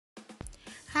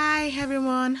Hi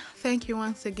everyone, thank you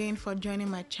once again for joining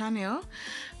my channel,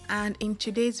 and in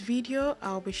today's video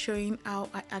I'll be showing how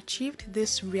I achieved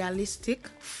this realistic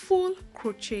full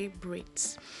crochet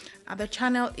braids. The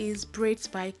channel is Braids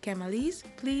by Kemalise.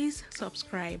 Please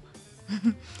subscribe.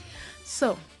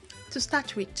 So to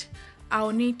start with,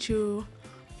 I'll need to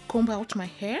comb out my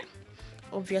hair,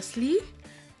 obviously,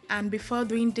 and before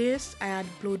doing this I had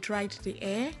blow dried the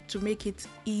hair to make it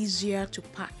easier to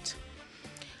part.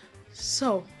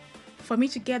 So for me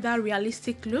to get that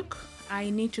realistic look, I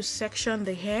need to section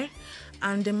the hair,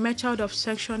 and the method of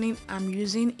sectioning I'm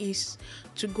using is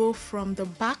to go from the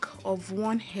back of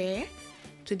one hair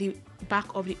to the back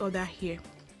of the other hair.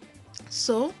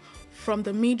 So from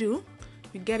the middle,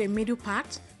 you get a middle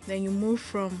part, then you move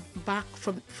from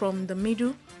the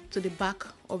middle to the back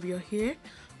of your hair,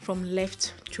 from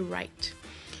left to right.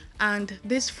 And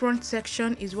this front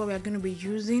section is what we're going to be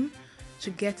using to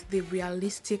get the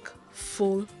realistic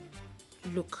full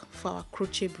look for our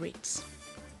crochet braids.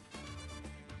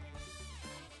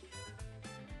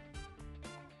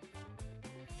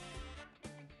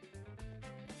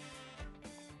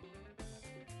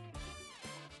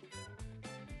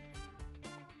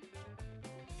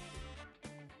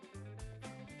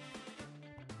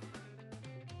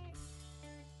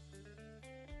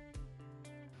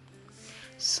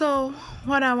 So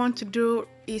what I want to do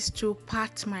is to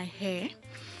part my hair.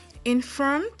 In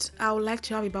front, I would like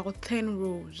to have about 10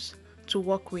 rows to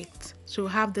work with to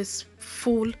have this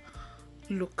full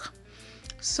look.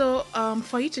 So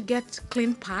for you to get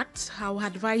clean parts, I would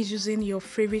advise using your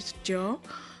favorite gel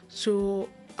to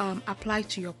apply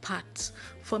to your parts.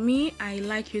 For me, I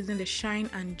like using the Shine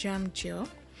and Jam gel,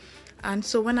 and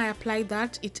so when I apply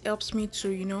that, it helps me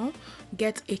to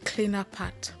get a cleaner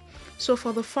part. So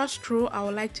for the first row, I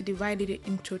would like to divide it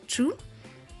into two,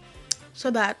 so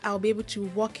that I'll be able to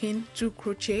work in 2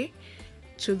 crochet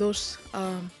to those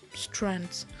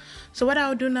strands. So what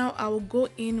I'll do now, I will go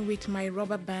in with my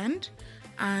rubber band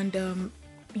and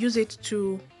use it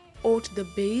to hold the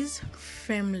base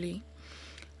firmly.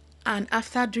 And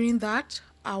after doing that,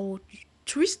 I will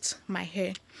twist my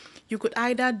hair. You could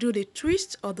either do the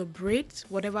twist or the braids,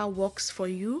 whatever works for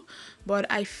you, but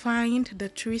I find the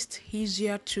twist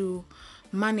easier to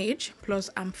manage, plus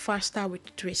I'm faster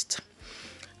with twist.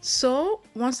 So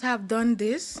once I have done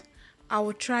this, I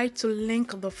will try to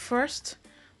link the first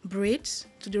braids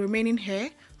to the remaining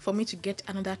hair for me to get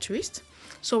another twist.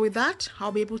 So with that,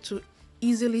 I'll be able to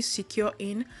easily secure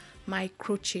in my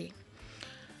crochet.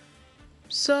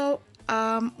 So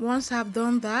once I've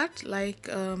done that,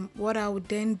 what I would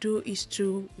then do is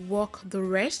to work the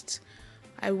rest.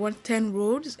 I want 10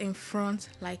 rows in front,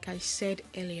 like I said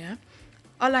earlier.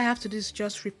 All I have to do is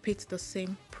just repeat the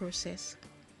same process.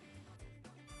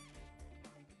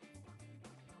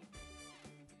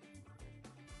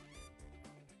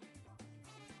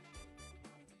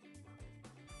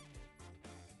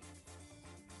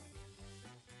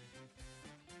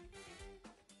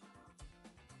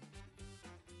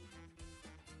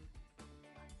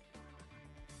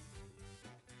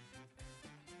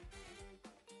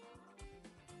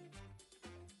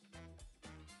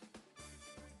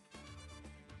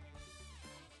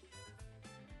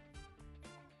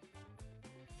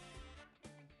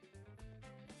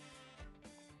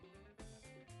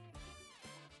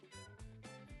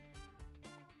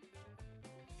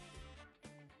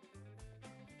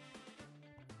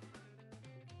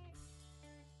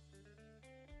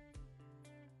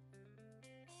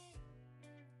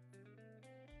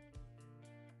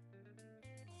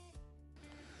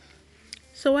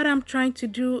 So what I'm trying to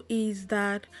do is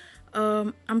that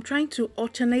I'm trying to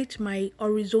alternate my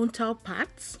horizontal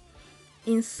parts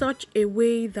in such a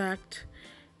way that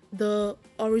the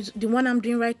one I'm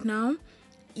doing right now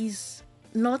is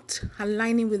not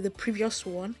aligning with the previous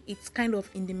one. It's kind of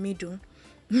in the middle.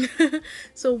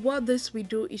 So what this will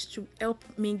do is to help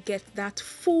me get that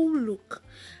full look,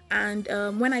 and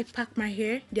when I pack my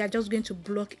hair, they are just going to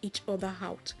block each other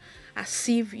out, as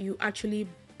if you actually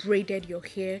braided your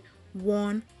hair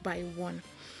one by one.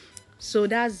 So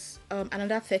that's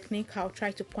another technique I'll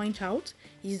try to point out,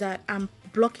 is that I'm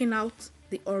blocking out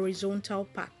the horizontal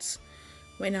parts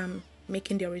when I'm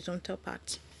making the horizontal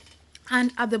part.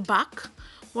 And at the back,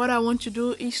 what I want to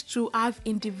do is to have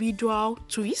individual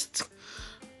twists,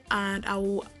 and I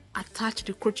will attach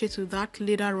the crochet to that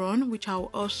later on, which I'll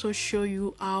also show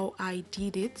you how I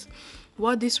did it.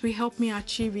 What this will help me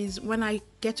achieve is when I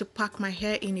get to pack my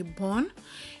hair in a bun,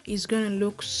 it's gonna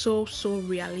look so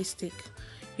realistic.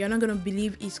 You're not gonna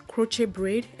believe it's crochet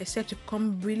braid except you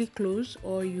come really close,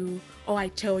 or I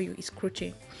tell you it's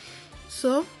crochet.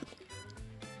 So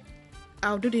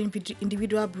I'll do the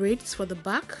individual braids for the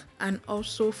back and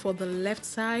also for the left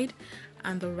side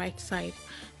and the right side.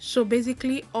 So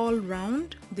basically all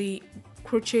round the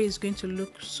crochet is going to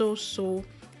look so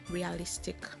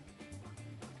realistic.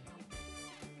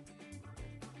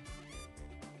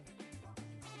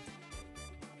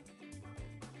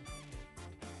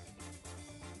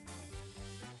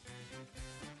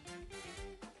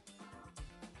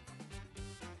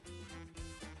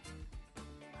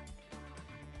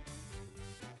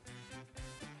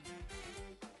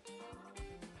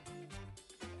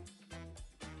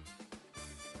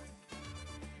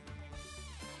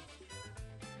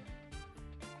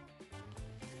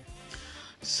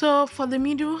 So for the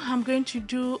middle, I'm going to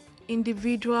do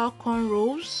individual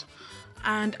cornrows,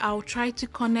 and I'll try to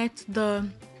connect the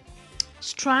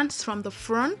strands from the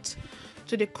front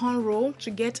to the cornrow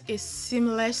to get a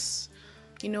seamless,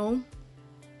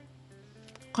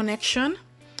 connection.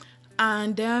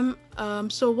 And then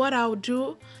so what I'll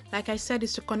do, like I said,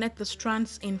 is to connect the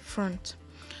strands in front.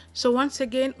 So once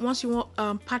again, once you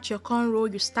patch your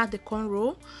cornrow, you start the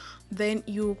cornrow, then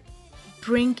you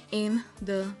bring in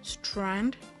the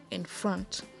strand in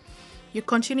front. You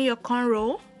continue your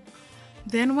cornrow.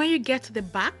 Then when you get to the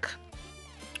back,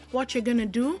 what you're gonna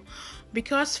do,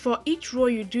 because for each row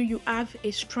you do, you have a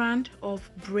strand of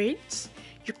braids,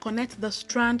 you connect the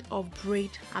strand of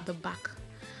braid at the back,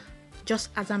 just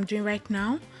as I'm doing right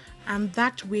now, and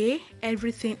that way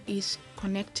everything is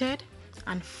connected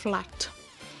and flat.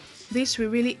 This will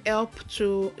really help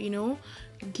to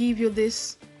give you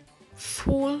this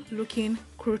full looking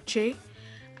crochet,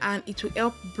 and it will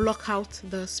help block out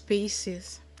the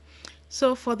spaces.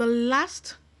 So for the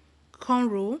last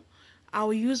cornrow,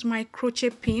 I'll use my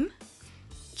crochet pin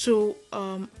to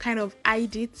kind of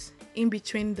hide it in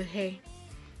between the hair,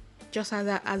 just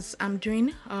as I'm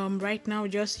doing right now.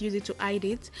 Just use it to hide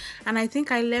it. And I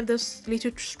think I left this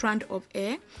little strand of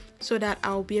hair so that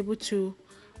I'll be able to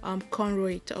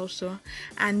cornrow it also.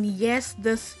 And yes,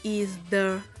 this is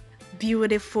the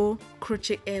beautiful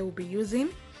crochet hair we'll be using.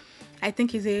 I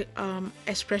think it's a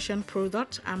expression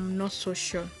product, I'm not so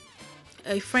sure.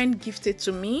 A friend gifted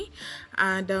to me,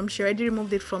 and she already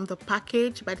removed it from the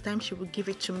package by the time she would give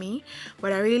it to me.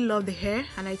 But I really love the hair,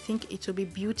 and I think it will be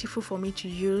beautiful for me to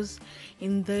use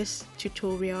in this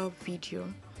tutorial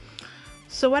video.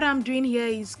 So what I'm doing here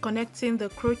is connecting the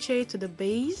crochet to the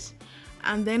base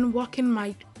and then working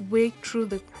my way through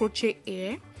the crochet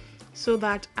hair so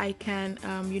that I can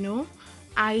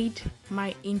hide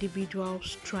my individual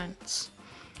strands.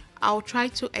 I'll try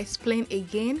to explain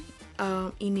again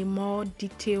in a more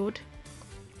detailed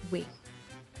way.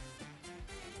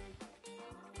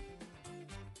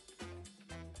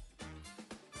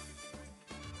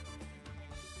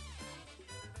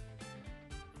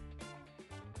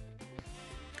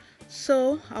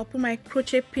 So I'll put my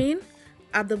crochet pin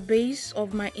at the base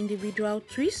of my individual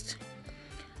twist,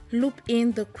 loop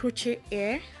in the crochet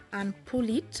hair and pull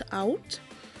it out.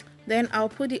 Then I'll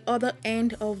put the other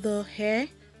end of the hair,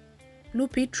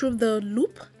 loop it through the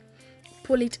loop,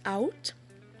 pull it out.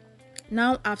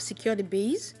 Now I've secured the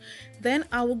base. Then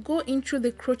I will go into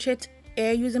the crochet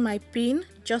hair using my pin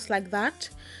just like that,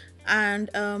 and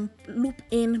loop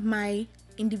in my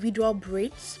individual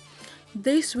braids.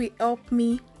 This will help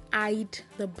me hide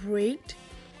the braid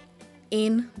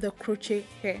in the crochet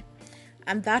hair,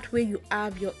 and that way you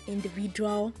have your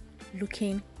individual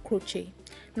looking crochet.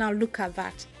 Now look at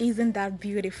that, isn't that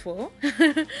beautiful?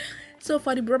 So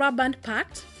for the rubber band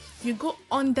part, you go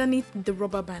underneath the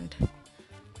rubber band,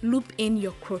 loop in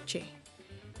your crochet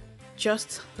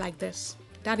just like this.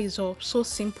 That is all, so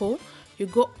simple. You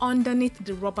go underneath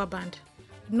the rubber band,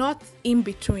 not in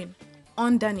between,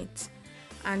 underneath,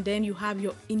 and then you have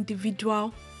your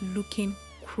individual looking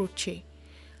crochet,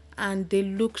 and they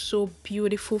look so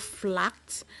beautiful,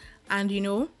 flat, and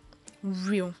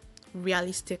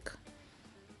realistic.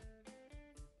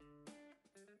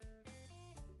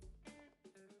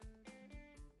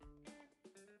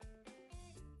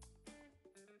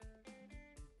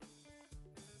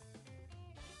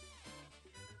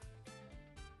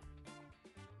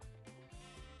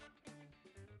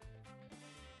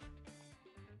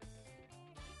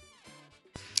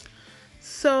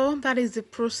 So that is the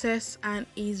process, and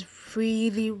is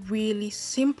really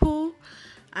simple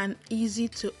and easy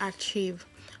to achieve.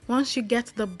 Once you get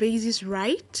the bases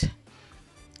right,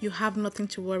 you have nothing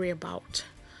to worry about.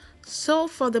 So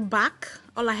for the back,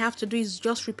 all I have to do is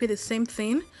just repeat the same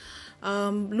thing.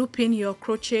 Loop in your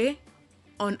crochet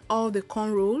on all the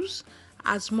cornrows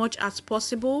as much as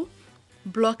possible,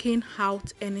 blocking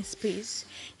out any space.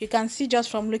 You can see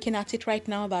just from looking at it right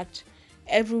now that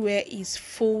everywhere is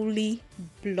fully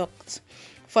blocked.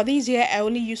 For this hair, I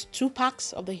only used 2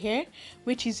 packs of the hair,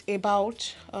 which is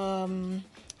about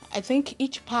I think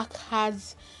each pack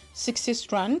has 60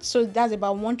 strands, so that's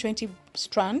about 120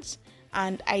 strands,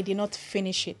 and I did not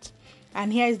finish it.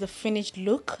 And here is the finished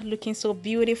look, looking so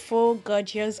beautiful,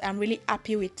 gorgeous. I'm really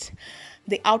happy with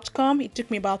the outcome. It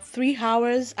took me about 3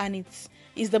 hours, and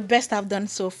it's the best I've done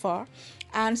so far.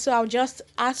 And so I'll just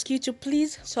ask you to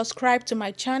please subscribe to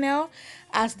my channel,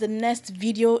 as the next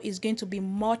video is going to be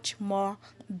much more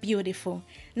beautiful.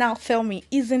 Now tell me,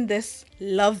 isn't this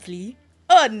lovely?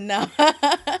 Oh no.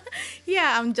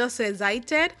 Yeah, I'm just so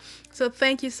excited. So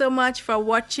thank you so much for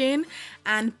watching,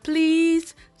 and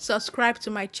please subscribe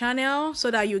to my channel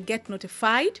so that you get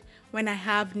notified when I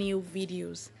have new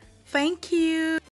videos. Thank you.